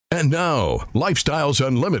And now, Lifestyles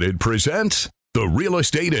Unlimited presents the Real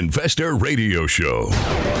Estate Investor Radio Show.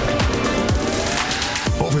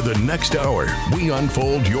 Over the next hour, we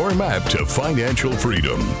unfold your map to financial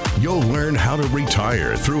freedom. You'll learn how to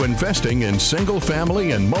retire through investing in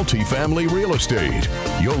single-family and multifamily real estate.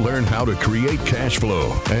 You'll learn how to create cash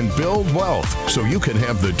flow and build wealth so you can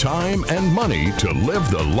have the time and money to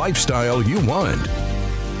live the lifestyle you want.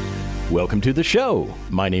 Welcome to the show.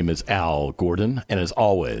 My name is Al Gordon, and as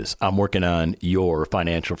always, I'm working on your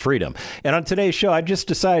financial freedom. And on today's show, I just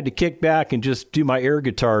decided to kick back and just do my air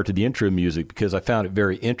guitar to the intro music because I found it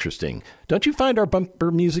very interesting. Don't you find our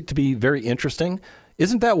bumper music to be very interesting?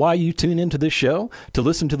 Isn't that why you tune into this show, to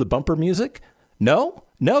listen to the bumper music? No,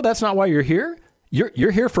 that's not why you're here.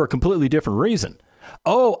 You're here for a completely different reason.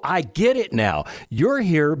 Oh, I get it now. You're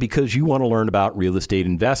here because you want to learn about real estate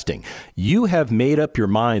investing. You have made up your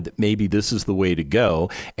mind that maybe this is the way to go,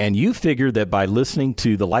 and you figure that by listening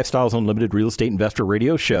to the Lifestyles Unlimited Real Estate Investor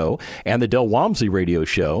Radio Show and the Del Walmsley Radio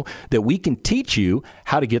Show, that we can teach you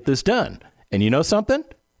how to get this done. And you know something?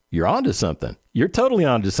 You're onto something. You're totally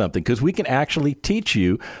onto something because we can actually teach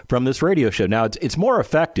you from this radio show. Now, it's more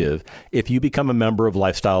effective if you become a member of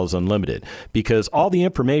Lifestyles Unlimited because all the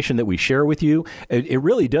information that we share with you, it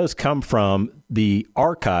really does come from the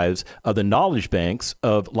archives of the knowledge banks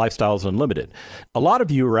of Lifestyles Unlimited. A lot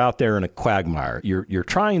of you are out there in a quagmire. You're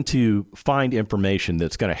trying to find information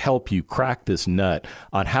that's going to help you crack this nut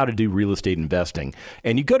on how to do real estate investing.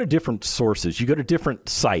 And you go to different sources. You go to different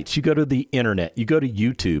sites. You go to the internet. You go to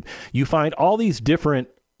YouTube. You find all these different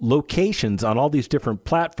locations on all these different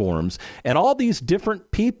platforms and all these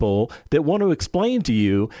different people that want to explain to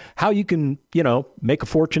you how you can, make a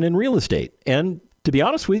fortune in real estate. And to be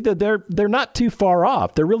honest with you, they're not too far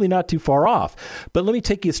off. They're really not too far off. But let me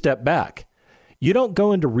take you a step back. You don't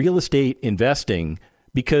go into real estate investing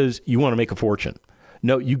because you want to make a fortune.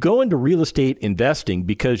 No, you go into real estate investing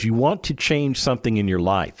because you want to change something in your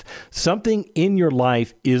life. Something in your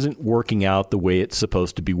life isn't working out the way it's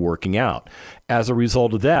supposed to be working out. As a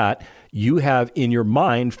result of that, you have in your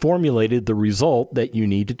mind formulated the result that you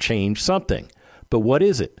need to change something. But what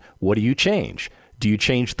is it? What do you change? Do you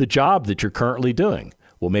change the job that you're currently doing?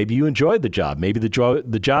 Well, maybe you enjoyed the job. Maybe the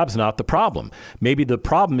job's not the problem. Maybe the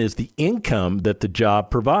problem is the income that the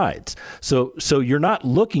job provides. So you're not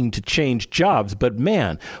looking to change jobs, but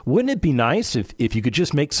man, wouldn't it be nice if you could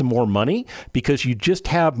just make some more money because you just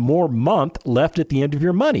have more month left at the end of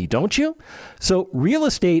your money, don't you? So real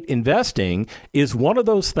estate investing is one of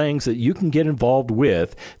those things that you can get involved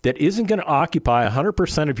with that isn't going to occupy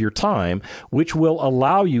 100% of your time, which will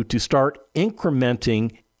allow you to start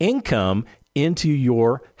incrementing income into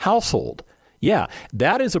your household. Yeah,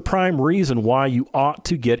 that is a prime reason why you ought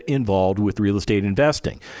to get involved with real estate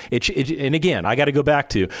investing. And again, I got to go back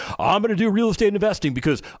to, I'm going to do real estate investing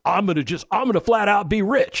because I'm going to flat out be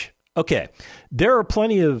rich. Okay, there are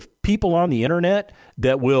plenty of people on the internet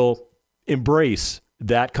that will embrace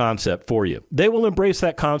that concept for you. They will embrace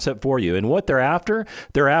that concept for you. And what they're after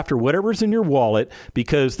whatever's in your wallet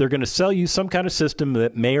because they're going to sell you some kind of system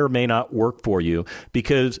that may or may not work for you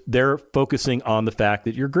because they're focusing on the fact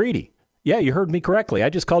that you're greedy. Yeah, you heard me correctly. I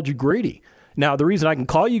just called you greedy. Now, the reason I can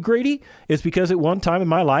call you greedy is because at one time in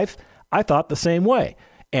my life, I thought the same way.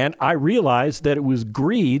 And I realized that it was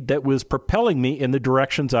greed that was propelling me in the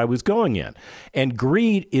directions I was going in. And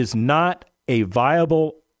greed is not a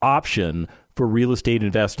viable option for real estate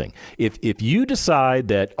investing. If you decide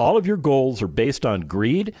that all of your goals are based on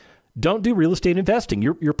greed, don't do real estate investing.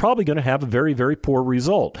 You're probably going to have a very, very poor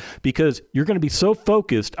result because you're going to be so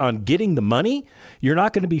focused on getting the money, you're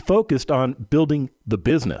not going to be focused on building the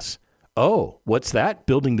business. Oh, what's that?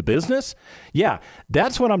 Building the business? Yeah,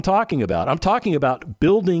 that's what I'm talking about. I'm talking about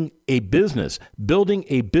building a business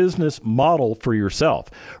model for yourself.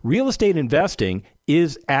 Real estate investing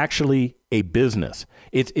is actually a business.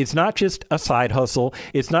 It's not just a side hustle.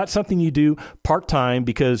 It's not something you do part-time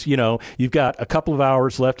because, you've got a couple of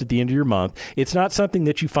hours left at the end of your month. It's not something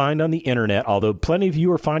that you find on the internet, although plenty of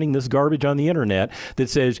you are finding this garbage on the internet that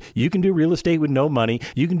says you can do real estate with no money.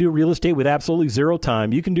 You can do real estate with absolutely zero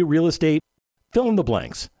time. You can do real estate, fill in the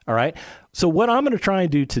blanks. All right. So what I'm going to try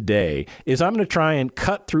and do today is I'm going to try and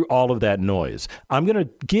cut through all of that noise. I'm going to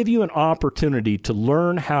give you an opportunity to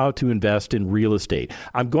learn how to invest in real estate.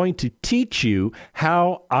 I'm going to teach you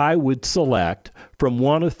how I would select from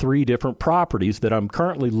one of three different properties that I'm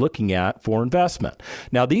currently looking at for investment.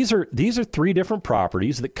 Now, these are three different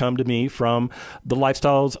properties that come to me from the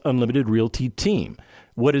Lifestyles Unlimited Realty team.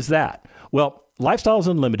 What is that? Well, Lifestyles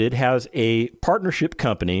Unlimited has a partnership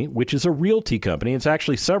company, which is a realty company. It's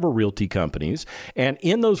actually several realty companies. And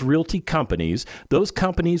in those realty companies, those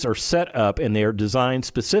companies are set up and they are designed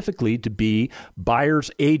specifically to be buyer's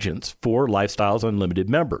agents for Lifestyles Unlimited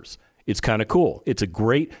members. It's kind of cool. It's a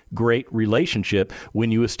great, great relationship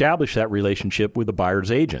when you establish that relationship with a buyer's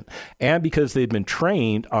agent. And because they've been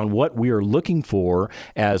trained on what we are looking for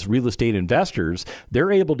as real estate investors,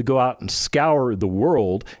 they're able to go out and scour the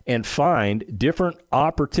world and find different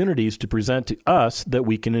opportunities to present to us that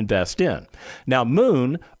we can invest in. Now,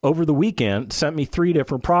 Moon, over the weekend, sent me 3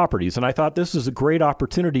 different properties, and I thought this is a great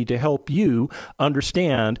opportunity to help you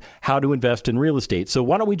understand how to invest in real estate. So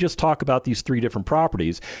why don't we just talk about these 3 different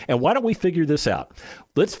properties, and why don't we figure this out?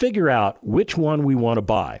 Let's figure out which one we want to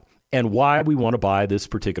buy and why we want to buy this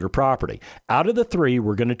particular property. Out of the 3,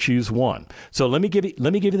 we're going to choose one. So let me give you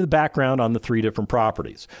the background on the 3 different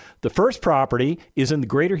properties. The first property is in the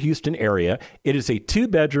greater Houston area. It is a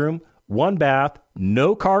 2-bedroom, 1-bath,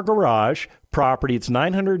 no-car garage property. It's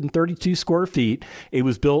 932 square feet. It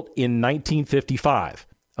was built in 1955.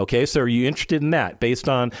 Okay, so are you interested in that based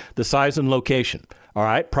on the size and location? All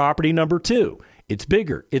right, property number 2. It's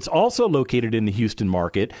bigger. It's also located in the Houston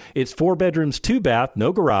market. It's 4 bedrooms, 2-bath,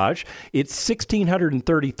 no garage. It's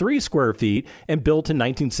 1,633 square feet and built in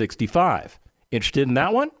 1965. Interested in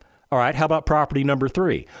that one? All right, how about property number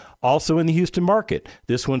 3? Also in the Houston market.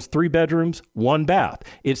 This one's 3 bedrooms, 1 bath.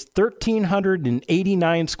 It's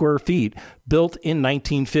 1,389 square feet, built in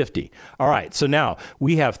 1950. All right, so now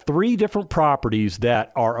we have 3 different properties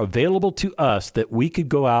that are available to us that we could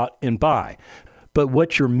go out and buy. But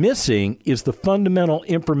what you're missing is the fundamental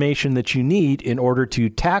information that you need in order to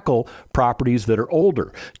tackle properties that are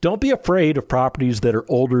older. Don't be afraid of properties that are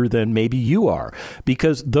older than maybe you are,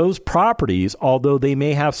 because those properties, although they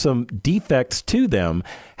may have some defects to them,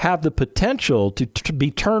 have the potential to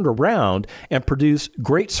be turned around and produce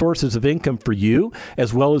great sources of income for you,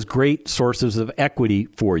 as well as great sources of equity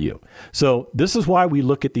for you. So this is why we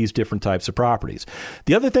look at these different types of properties.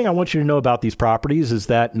 The other thing I want you to know about these properties is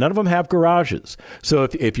that none of them have garages. So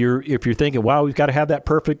if you're thinking, wow, we've got to have that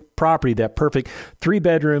perfect property, that perfect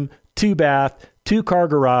 3-bedroom, 2-bath, 2-car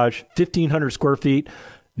garage, 1,500 square feet,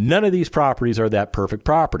 none of these properties are that perfect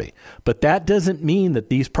property. But that doesn't mean that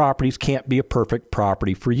these properties can't be a perfect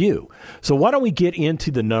property for you. So why don't we get into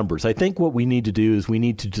the numbers? I think what we need to do is we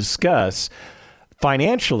need to discuss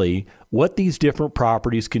financially what these different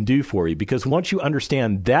properties can do for you, because once you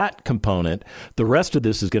understand that component, the rest of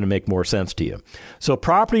this is going to make more sense to you. So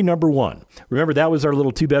property number 1, remember that was our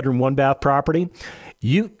little 2-bedroom, 1-bath property.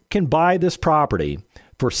 You can buy this property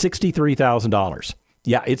for $63,000.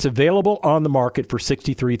 Yeah, it's available on the market for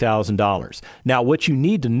 $63,000. Now, what you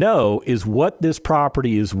need to know is what this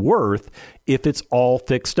property is worth if it's all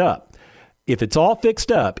fixed up. If it's all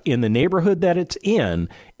fixed up in the neighborhood that it's in,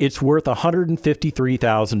 it's worth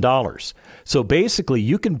 $153,000. So basically,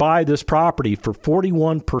 you can buy this property for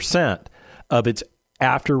 41% of its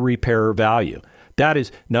after repair value. That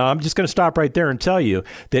is, now I'm just going to stop right there and tell you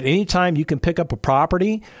that anytime you can pick up a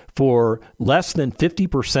property for less than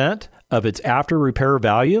 50% of its after repair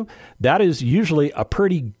value, that is usually a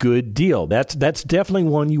pretty good deal. That's definitely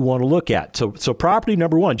one you want to look at. So property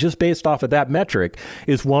number 1, just based off of that metric,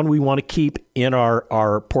 is one we want to keep in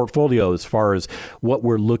our portfolio as far as what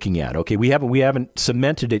we're looking at. Okay, we haven't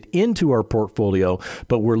cemented it into our portfolio,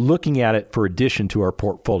 but we're looking at it for addition to our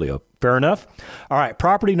portfolio. Fair enough? All right,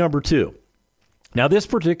 property number 2. Now, this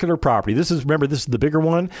particular property, this is the bigger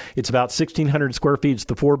one. It's about 1,600 square feet. It's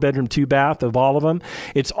the 4-bedroom, 2-bath of all of them.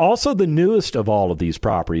 It's also the newest of all of these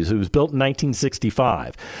properties. It was built in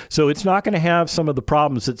 1965. So it's not going to have some of the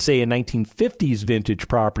problems that, say, a 1950s vintage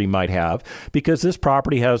property might have, because this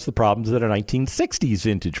property has the problems that a 1960s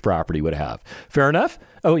vintage property would have. Fair enough?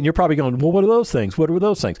 Oh, and you're probably going, well, what are those things? What are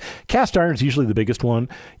those things? Cast iron is usually the biggest one.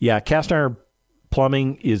 Yeah, cast iron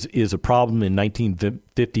plumbing is a problem in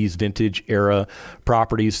 1950s vintage era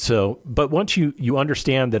properties. So, but once you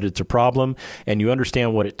understand that it's a problem and you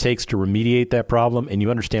understand what it takes to remediate that problem and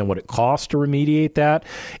you understand what it costs to remediate that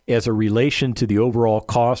as a relation to the overall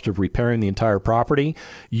cost of repairing the entire property,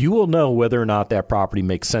 you will know whether or not that property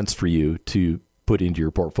makes sense for you to put into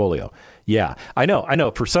your portfolio. Yeah, I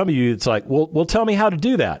know. For some of you, it's like, well, tell me how to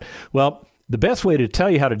do that. Well, the best way to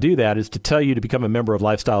tell you how to do that is to tell you to become a member of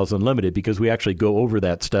Lifestyles Unlimited, because we actually go over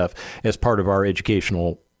that stuff as part of our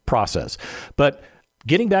educational process. But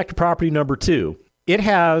getting back to property number 2, It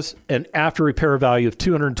has an after repair value of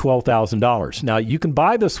 $212,000. Now, you can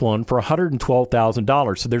buy this one for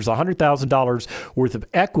 $112,000. So there's $100,000 worth of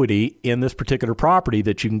equity in this particular property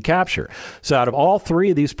that you can capture. So out of all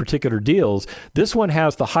three of these particular deals, this one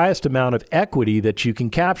has the highest amount of equity that you can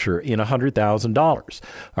capture in $100,000.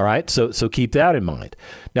 All right, so keep that in mind.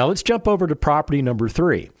 Now, let's jump over to property number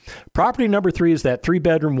 3. Property number 3 is that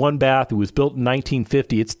 3-bedroom, 1-bath. It was built in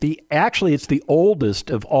 1950. It's the oldest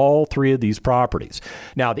of all three of these properties.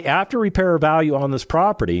 Now, the after repair value on this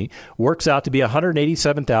property works out to be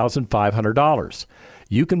 $187,500.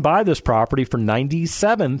 You can buy this property for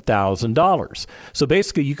 $97,000. So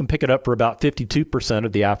basically, you can pick it up for about 52%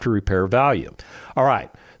 of the after repair value. All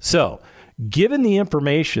right, so given the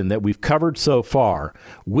information that we've covered so far,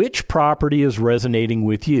 which property is resonating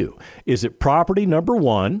with you? Is it property number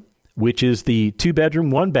 1, which is the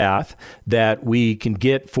 2-bedroom, 1-bath that we can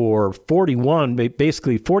get for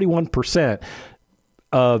basically 41%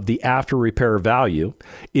 of the after repair value?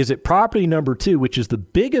 Is it property number 2, which is the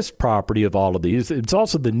biggest property of all of these? It's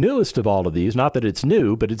also the newest of all of these. Not that it's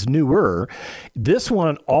new, but it's newer. This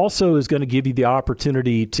one also is going to give you the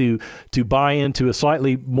opportunity to buy into a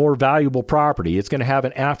slightly more valuable property. It's going to have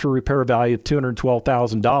an after repair value of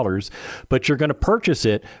 $212,000, but you're going to purchase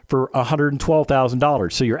it for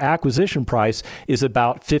 $112,000. So your acquisition price is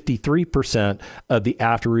about 53% of the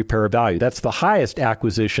after repair value. That's the highest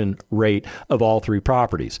acquisition rate of all three properties.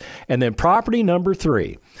 And then property number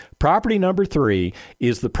 3. Property number 3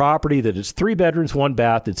 is the property that is 3 bedrooms, 1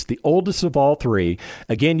 bath. It's the oldest of all three.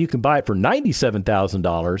 Again, you can buy it for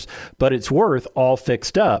 $97,000, but it's worth, all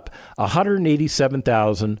fixed up,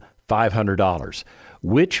 $187,500.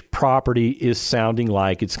 Which property is sounding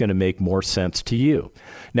like it's going to make more sense to you?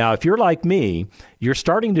 Now, if you're like me, you're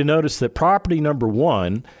starting to notice that property number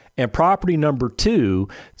 1 and property number 2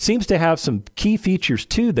 seems to have some key features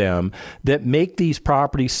to them that make these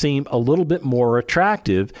properties seem a little bit more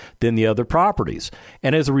attractive than the other properties.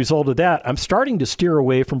 And as a result of that, I'm starting to steer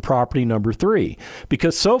away from property number 3,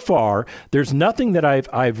 because so far there's nothing that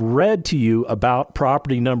I've read to you about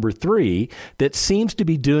property number 3 that seems to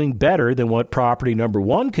be doing better than what property number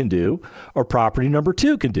 1 can do or property number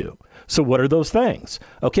 2 can do. So what are those things?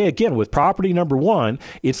 Okay, again, with property number 1,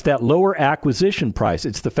 it's that lower acquisition price.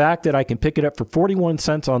 It's the fact that I can pick it up for 41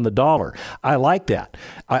 cents on the dollar. I like that.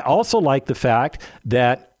 I also like the fact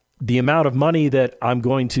that the amount of money that I'm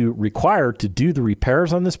going to require to do the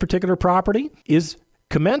repairs on this particular property is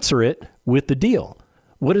commensurate with the deal.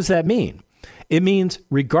 What does that mean? It means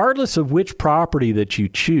regardless of which property that you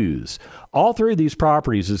choose, all three of these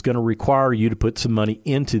properties is going to require you to put some money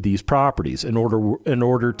into these properties in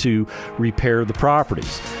order to repair the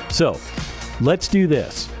properties. So let's do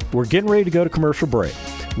this. We're getting ready to go to commercial break.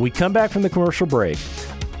 When we come back from the commercial break,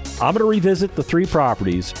 I'm going to revisit the 3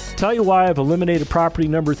 properties, tell you why I've eliminated property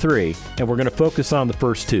number 3, and we're going to focus on the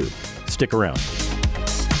first 2. Stick around.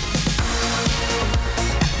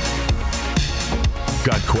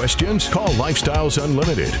 Got questions? Call Lifestyles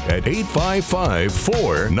Unlimited at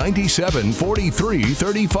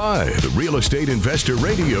 855-497-4335. The Real Estate Investor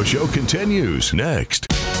Radio Show continues next.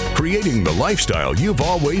 Creating the lifestyle you've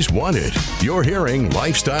always wanted. You're hearing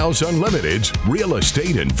Lifestyles Unlimited's Real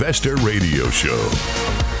Estate Investor Radio Show.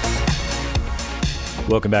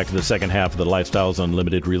 Welcome back to the second half of the Lifestyles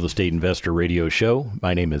Unlimited Real Estate Investor Radio Show.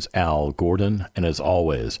 My name is Al Gordon, and as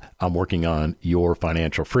always, I'm working on your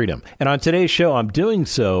financial freedom. And on today's show, I'm doing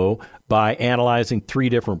so by analyzing 3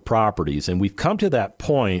 different properties. And we've come to that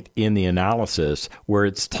point in the analysis where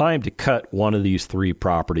it's time to cut one of these 3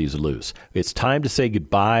 properties loose. It's time to say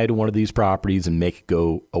goodbye to one of these properties and make it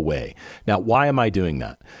go away. Now, why am I doing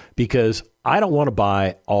that? Because I don't want to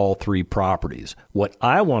buy all 3 properties. What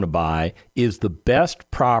I want to buy is the best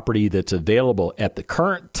property that's available at the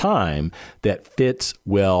current time that fits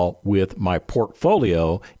well with my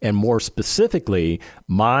portfolio, and more specifically,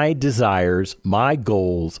 my desires, my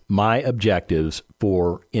goals, my objectives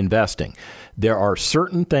for investing. There are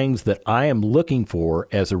certain things that I am looking for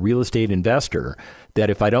as a real estate investor that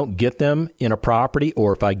if I don't get them in a property,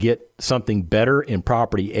 or if I get something better in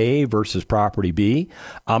property A versus property B,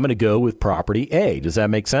 I'm going to go with property A. Does that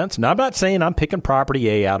make sense? Now, I'm not saying I'm picking property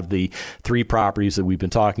A out of the 3 properties that we've been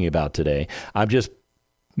talking about today. I'm just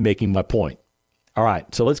making my point. All right,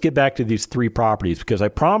 so let's get back to these 3 properties, because I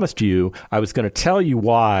promised you I was going to tell you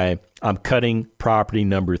why I'm cutting property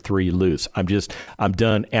number 3 loose. I'm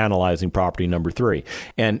done analyzing property number 3.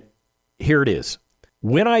 And here it is.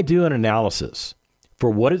 When I do an analysis for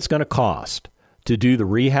what it's going to cost to do the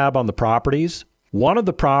rehab on the properties, one of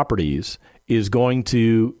the properties is going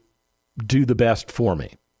to do the best for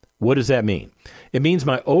me. What does that mean? It means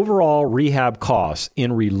my overall rehab costs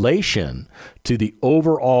in relation to the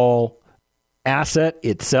overall asset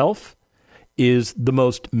itself is the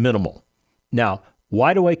most minimal. Now,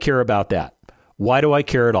 why do I care about that? Why do I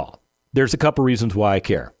care at all? There's a couple reasons why I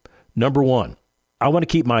care. Number one, I want to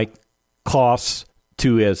keep my costs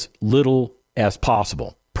to as little as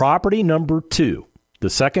possible. Property number 2,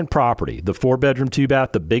 the second property, the 4-bedroom,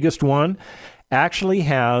 2-bath, the biggest one, actually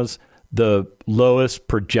has the lowest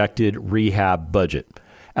projected rehab budget.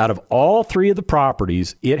 Out of all 3 of the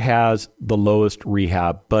properties, it has the lowest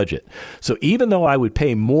rehab budget. So even though I would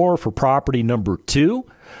pay more for property number 2,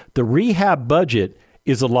 the rehab budget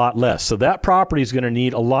is a lot less. So that property is going to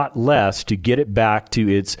need a lot less to get it back to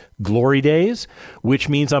its glory days, which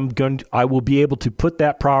means I will be able to put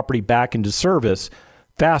that property back into service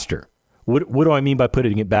faster. What do I mean by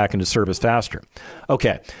putting it back into service faster?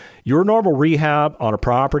 Okay, your normal rehab on a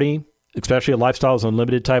property, especially a Lifestyles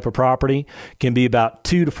Unlimited type of property, can be about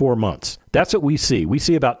 2 to 4 months. That's what we see. We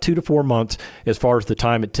see about 2 to 4 months as far as the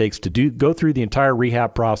time it takes to go through the entire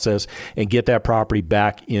rehab process and get that property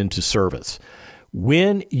back into service.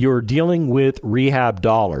 When you're dealing with rehab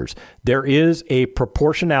dollars, there is a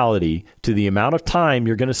proportionality to the amount of time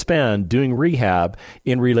you're going to spend doing rehab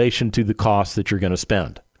in relation to the costs that you're going to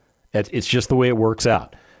spend. It's just the way it works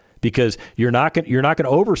out. Because you're not going to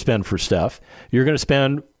overspend for stuff. You're going to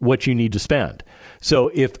spend what you need to spend.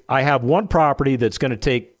 So if I have one property that's going to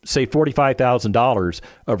take, say, $45,000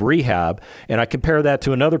 of rehab, and I compare that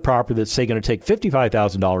to another property that's, say, going to take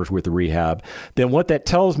 $55,000 worth of rehab, then what that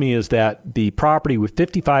tells me is that the property with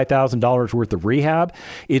 $55,000 worth of rehab,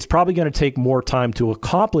 it's probably going to take more time to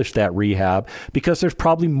accomplish that rehab because there's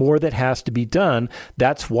probably more that has to be done.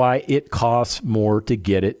 That's why it costs more to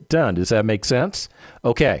get it done. Does that make sense?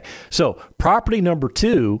 Okay, so property number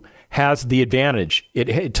 2 has the advantage.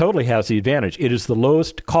 It totally has the advantage. It is the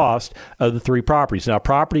lowest cost of the 3 properties. Now,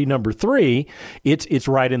 property number 3, it's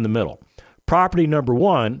right in the middle. Property number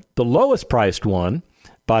 1, the lowest priced one,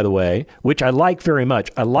 by the way, which I like very much.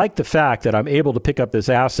 I like the fact that I'm able to pick up this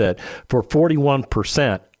asset for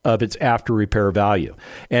 41% of its after repair value.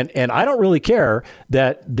 And I don't really care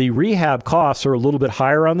that the rehab costs are a little bit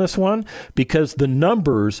higher on this one because the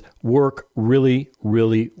numbers work really,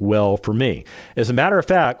 really well for me. As a matter of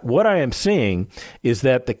fact, what I am seeing is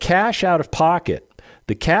that the cash out of pocket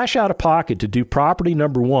to do property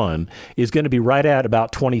number 1 is going to be right at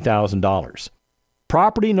about $20,000.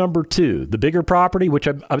 Property number 2, the bigger property, which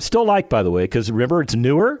I still like, by the way, because remember, it's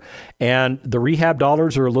newer and the rehab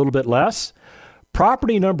dollars are a little bit less.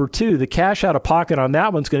 Property number 2, the cash out of pocket on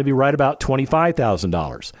that one's going to be right about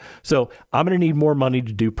 $25,000. So I'm going to need more money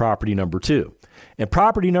to do property number 2. And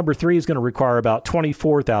property number 3 is going to require about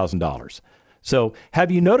 $24,000. So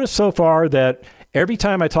have you noticed so far that every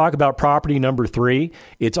time I talk about property number 3,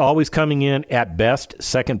 it's always coming in at best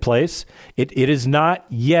second place? It is not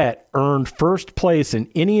yet earned first place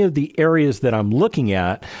in any of the areas that I'm looking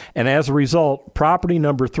at. And as a result, property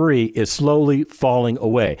number 3 is slowly falling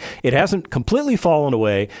away. It hasn't completely fallen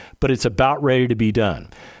away, but it's about ready to be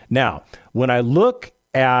done. Now, when I look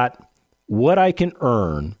at what I can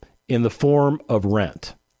earn in the form of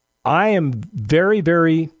rent, I am very,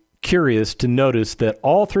 very curious to notice that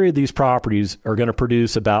all 3 of these properties are going to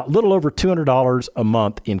produce about a little over $200 a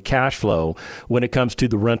month in cash flow when it comes to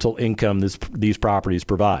the rental income these properties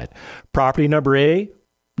provide. Property number A,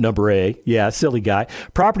 yeah, silly guy.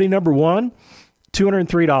 Property number 1,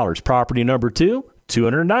 $203. Property number 2,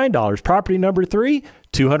 $209. Property number 3,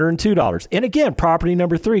 $202. And again, property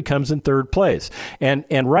number 3 comes in third place. And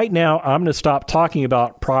right now, I'm going to stop talking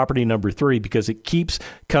about property number 3 because it keeps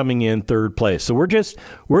coming in third place. So we're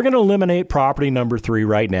going to eliminate property number 3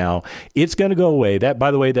 right now. It's going to go away. That,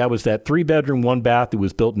 by the way, that was that 3-bedroom, 1-bath that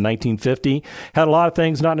was built in 1950. Had a lot of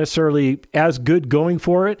things not necessarily as good going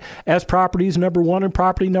for it as properties number 1 and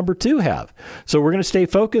property number 2 have. So we're going to stay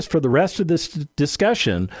focused for the rest of this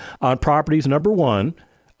discussion on properties number 1,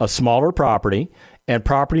 a smaller property, and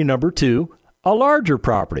property number 2, a larger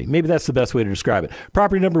property. Maybe that's the best way to describe it.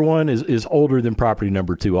 Property number 1 is older than property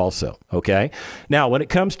number 2 also, okay? Now, when it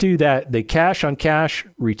comes to that, the cash-on-cash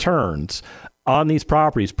returns on these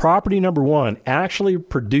properties, property number 1 actually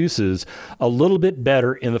produces a little bit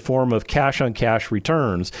better in the form of cash-on-cash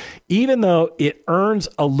returns, even though it earns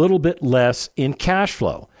a little bit less in cash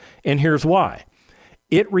flow. And here's why.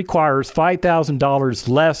 It requires $5,000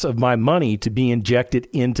 less of my money to be injected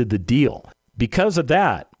into the deal. Because of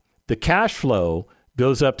that, the cash flow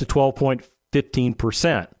goes up to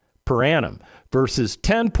 12.15% per annum versus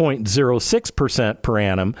 10.06% per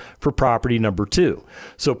annum for property number 2.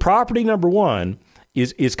 So property number 1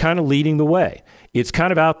 is kind of leading the way. It's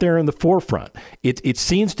kind of out there in the forefront. It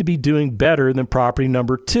seems to be doing better than property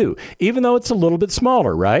number 2, even though it's a little bit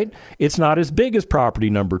smaller, right? It's not as big as property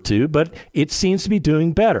number 2, but it seems to be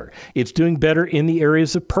doing better. It's doing better in the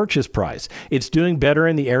areas of purchase price. It's doing better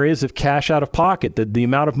in the areas of cash out of pocket, the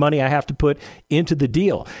amount of money I have to put into the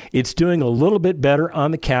deal. It's doing a little bit better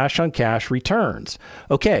on the cash on cash returns.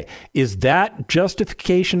 Okay, is that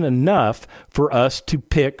justification enough for us to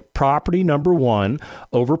pick property number 1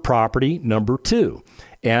 over property number 2?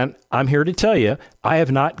 And I'm here to tell you, I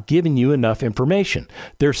have not given you enough information.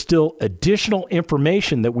 There's still additional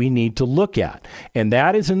information that we need to look at, and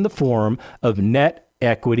that is in the form of net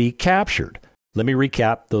equity captured. Let me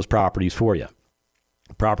recap those properties for you.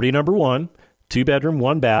 Property number 1, 2-bedroom,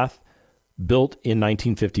 1-bath, built in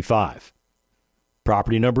 1955.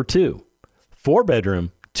 Property number 2,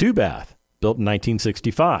 4-bedroom, 2-bath, built in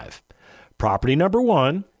 1965. Property number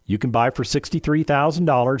 1, you can buy for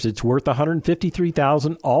 $63,000. It's worth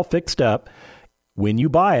 $153,000, all fixed up. When you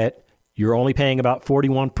buy it, you're only paying about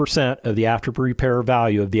 41% of the after repair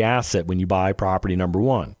value of the asset when you buy property number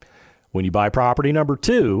 1. When you buy property number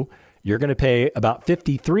 2, you're going to pay about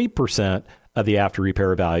 53% of the after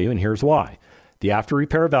repair value, and here's why. The after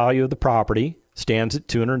repair value of the property stands at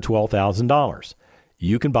 $212,000.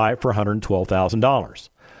 You can buy it for $112,000.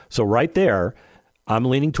 So right there, I'm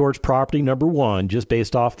leaning towards property number 1 just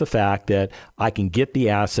based off the fact that I can get the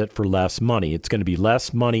asset for less money. It's going to be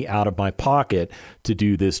less money out of my pocket to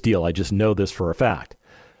do this deal. I just know this for a fact.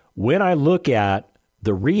 When I look at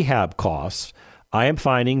the rehab costs, I am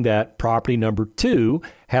finding that property number 2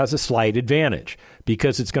 has a slight advantage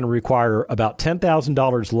because it's going to require about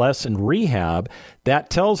 $10,000 less in rehab. That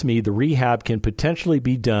tells me the rehab can potentially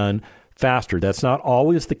be done faster. That's not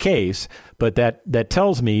always the case, but that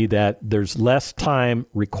tells me that there's less time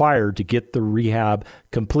required to get the rehab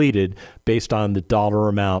completed based on the dollar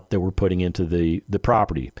amount that we're putting into the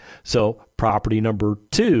property. So property number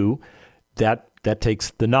 2, that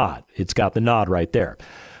takes the nod. It's got the nod right there.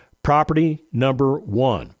 Property number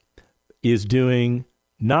 1 is doing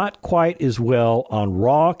not quite as well on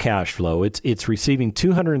raw cash flow. It's receiving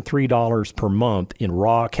 $203 per month in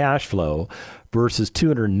raw cash flow versus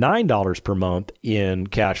 $209 per month in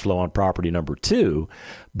cash flow on property number 2.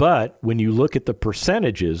 But when you look at the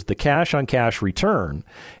percentages, the cash on cash return,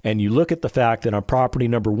 and you look at the fact that on property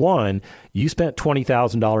number 1, you spent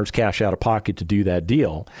 $20,000 cash out of pocket to do that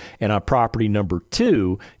deal. And on property number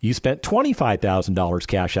 2, you spent $25,000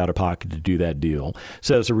 cash out of pocket to do that deal.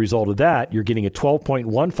 So as a result of that, you're getting a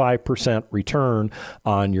 12.15% return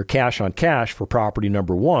on your cash on cash for property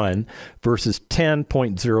number 1 versus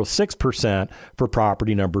 10.06% for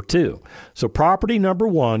property number 2. So property number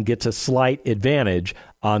 1 gets a slight advantage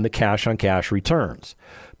on the cash on cash returns.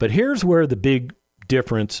 But here's where the big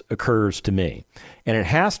difference occurs to me. And it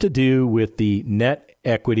has to do with the net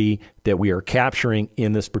equity that we are capturing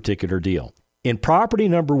in this particular deal. In property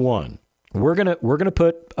number 1, we're going to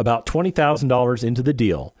put about $20,000 into the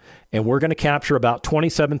deal, and we're going to capture about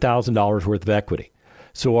 $27,000 worth of equity.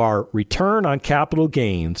 So our return on capital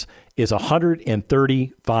gains is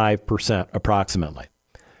 135% approximately.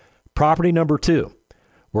 Property number 2,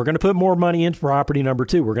 we're going to put more money into property number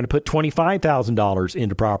 2. We're going to put $25,000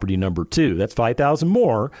 into property number 2. That's $5,000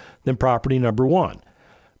 more than property number 1.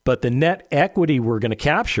 But the net equity we're going to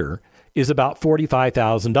capture is about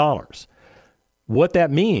 $45,000. What that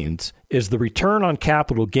means is the return on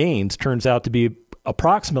capital gains turns out to be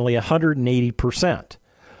approximately 180%.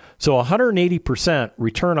 So 180%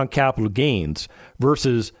 return on capital gains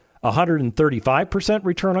versus 135%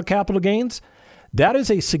 return on capital gains, that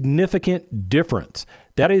is a significant difference.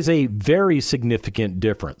 That is a very significant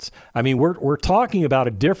difference. I mean, we're talking about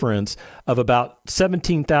a difference of about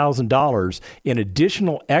 $17,000 in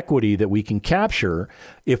additional equity that we can capture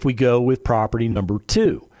if we go with property number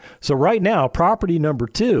 2. So right now, property number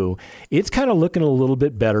 2, it's kind of looking a little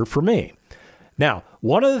bit better for me. Now,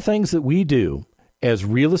 one of the things that we do as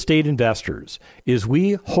real estate investors is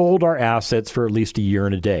we hold our assets for at least a year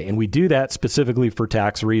and a day, and we do that specifically for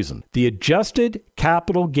tax reasons. The adjusted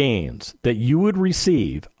capital gains that you would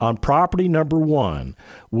receive on property number 1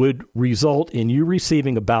 would result in you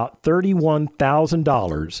receiving about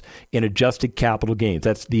 $31,000 in adjusted capital gains.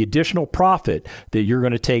 That's the additional profit that you're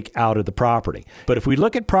going to take out of the property. But if we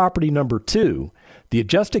look at property number 2, the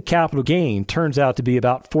adjusted capital gain turns out to be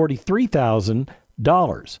about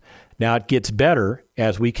 $43,000. Now, it gets better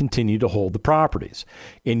as we continue to hold the properties.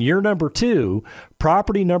 In year number 2,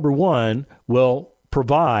 property number 1 will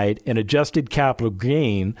provide an adjusted capital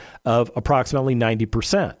gain of approximately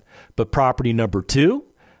 90%. But property number 2,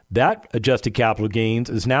 That adjusted capital gains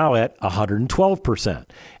is now at 112%.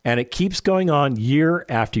 And it keeps going on year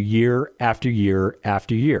after year after year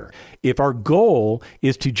after year. If our goal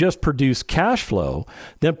is to just produce cash flow,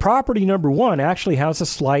 then property number one actually has a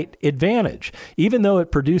slight advantage. Even though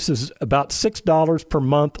it produces about $6 per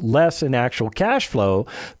month less in actual cash flow,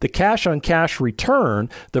 the cash on cash return,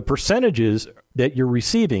 the percentages that you're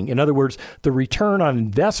receiving, in other words, the return on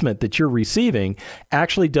investment that you're receiving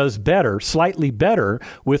actually does better, slightly better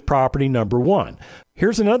with property number one.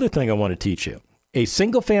 Here's another thing I want to teach you. A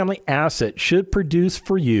single family asset should produce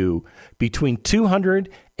for you between $200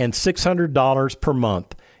 and $600 per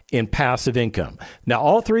month in passive income. Now,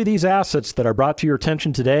 all three of these assets that I brought to your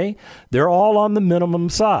attention today, they're all on the minimum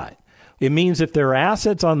side. It means if there are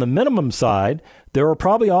assets on the minimum side, there are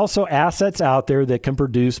probably also assets out there that can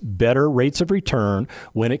produce better rates of return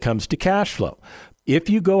when it comes to cash flow.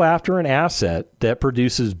 If you go after an asset that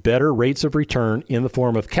produces better rates of return in the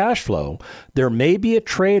form of cash flow, there may be a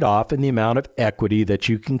trade-off in the amount of equity that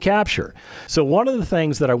you can capture. So one of the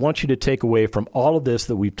things that I want you to take away from all of this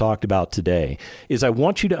that we've talked about today is I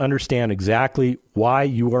want you to understand exactly why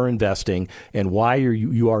you are investing and why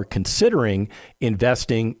you are considering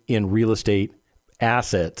investing in real estate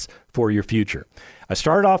assets for your future. I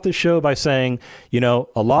started off this show by saying, a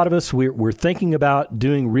lot of us, we're thinking about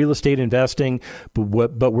doing real estate investing,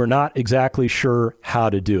 but we're not exactly sure how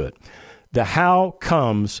to do it. The how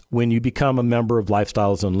comes when you become a member of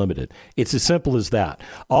Lifestyles Unlimited. It's as simple as that.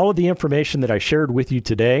 All of the information that I shared with you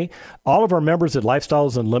today, all of our members at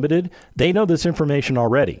Lifestyles Unlimited, they know this information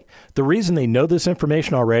already. The reason they know this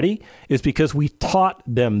information already is because we taught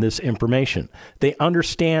them this information. They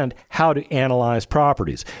understand how to analyze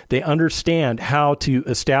properties. They understand how to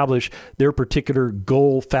establish their particular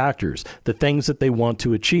goal factors, the things that they want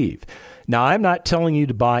to achieve. Now, I'm not telling you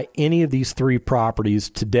to buy any of these three properties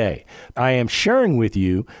today. I am sharing with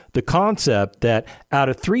you the concept that out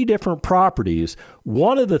of three different properties,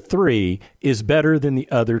 one of the three is better than the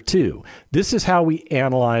other two. This is how we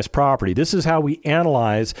analyze property. This is how we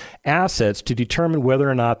analyze assets to determine whether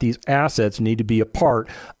or not these assets need to be a part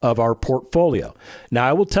of our portfolio. Now,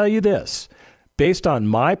 I will tell you this. Based on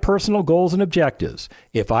my personal goals and objectives,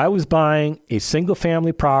 if I was buying a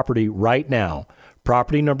single-family property right now,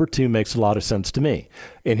 property number two makes a lot of sense to me.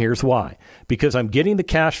 And here's why. Because I'm getting the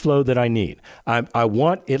cash flow that I need. I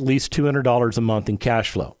want at least $200 a month in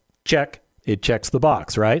cash flow. Check. It checks the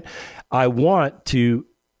box, right? I want to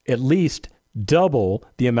at least double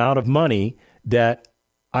the amount of money that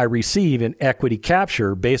I receive in equity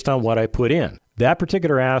capture based on what I put in. That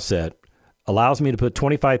particular asset allows me to put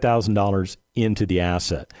 $25,000 into the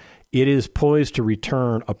asset. It is poised to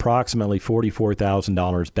return approximately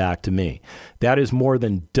 $44,000 back to me. That is more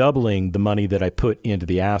than doubling the money that I put into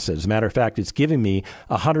the asset. As a matter of fact, it's giving me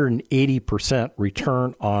 180%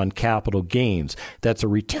 return on capital gains. That's a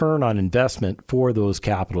return on investment for those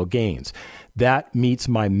capital gains. That meets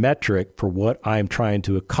my metric for what I'm trying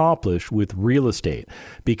to accomplish with real estate.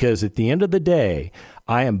 Because at the end of the day,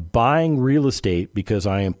 I am buying real estate because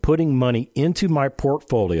I am putting money into my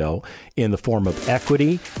portfolio in the form of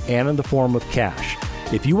equity and in the form of cash.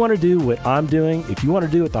 If you want to do what I'm doing, if you want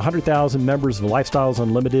to do what the 100,000 members of Lifestyles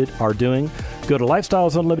Unlimited are doing, go to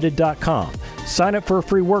lifestylesunlimited.com, sign up for a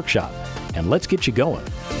free workshop, and let's get you going.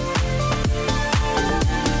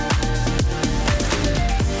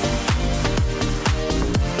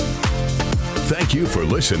 Thank you for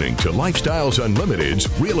listening to Lifestyles Unlimited's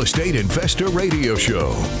Real Estate Investor Radio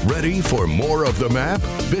Show. Ready for more of the map?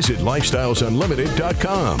 Visit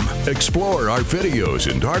lifestylesunlimited.com. Explore our videos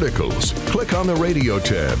and articles. Click on the radio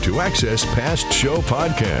tab to access past show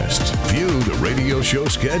podcasts. View the radio show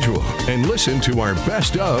schedule and listen to our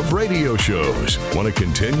best of radio shows. Want to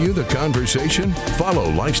continue the conversation? Follow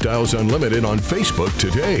Lifestyles Unlimited on Facebook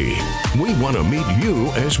today. We want to meet you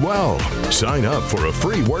as well. Sign up for a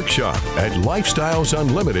free workshop at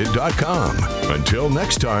lifestylesunlimited.com. Until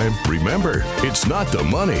next time, remember, it's not the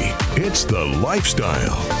money, it's the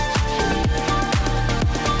lifestyle.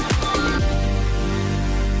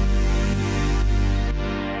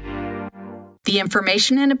 The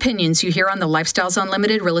information and opinions you hear on the Lifestyles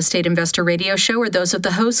Unlimited Real Estate Investor Radio Show are those of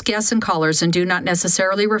the hosts, guests, and callers and do not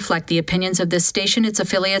necessarily reflect the opinions of this station, its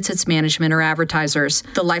affiliates, its management, or advertisers.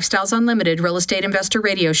 The Lifestyles Unlimited Real Estate Investor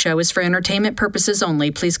Radio Show is for entertainment purposes only.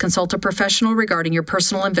 Please consult a professional regarding your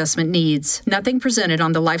personal investment needs. Nothing presented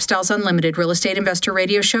on the Lifestyles Unlimited Real Estate Investor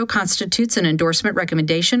Radio Show constitutes an endorsement,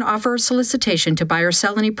 recommendation, offer, or solicitation to buy or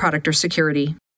sell any product or security.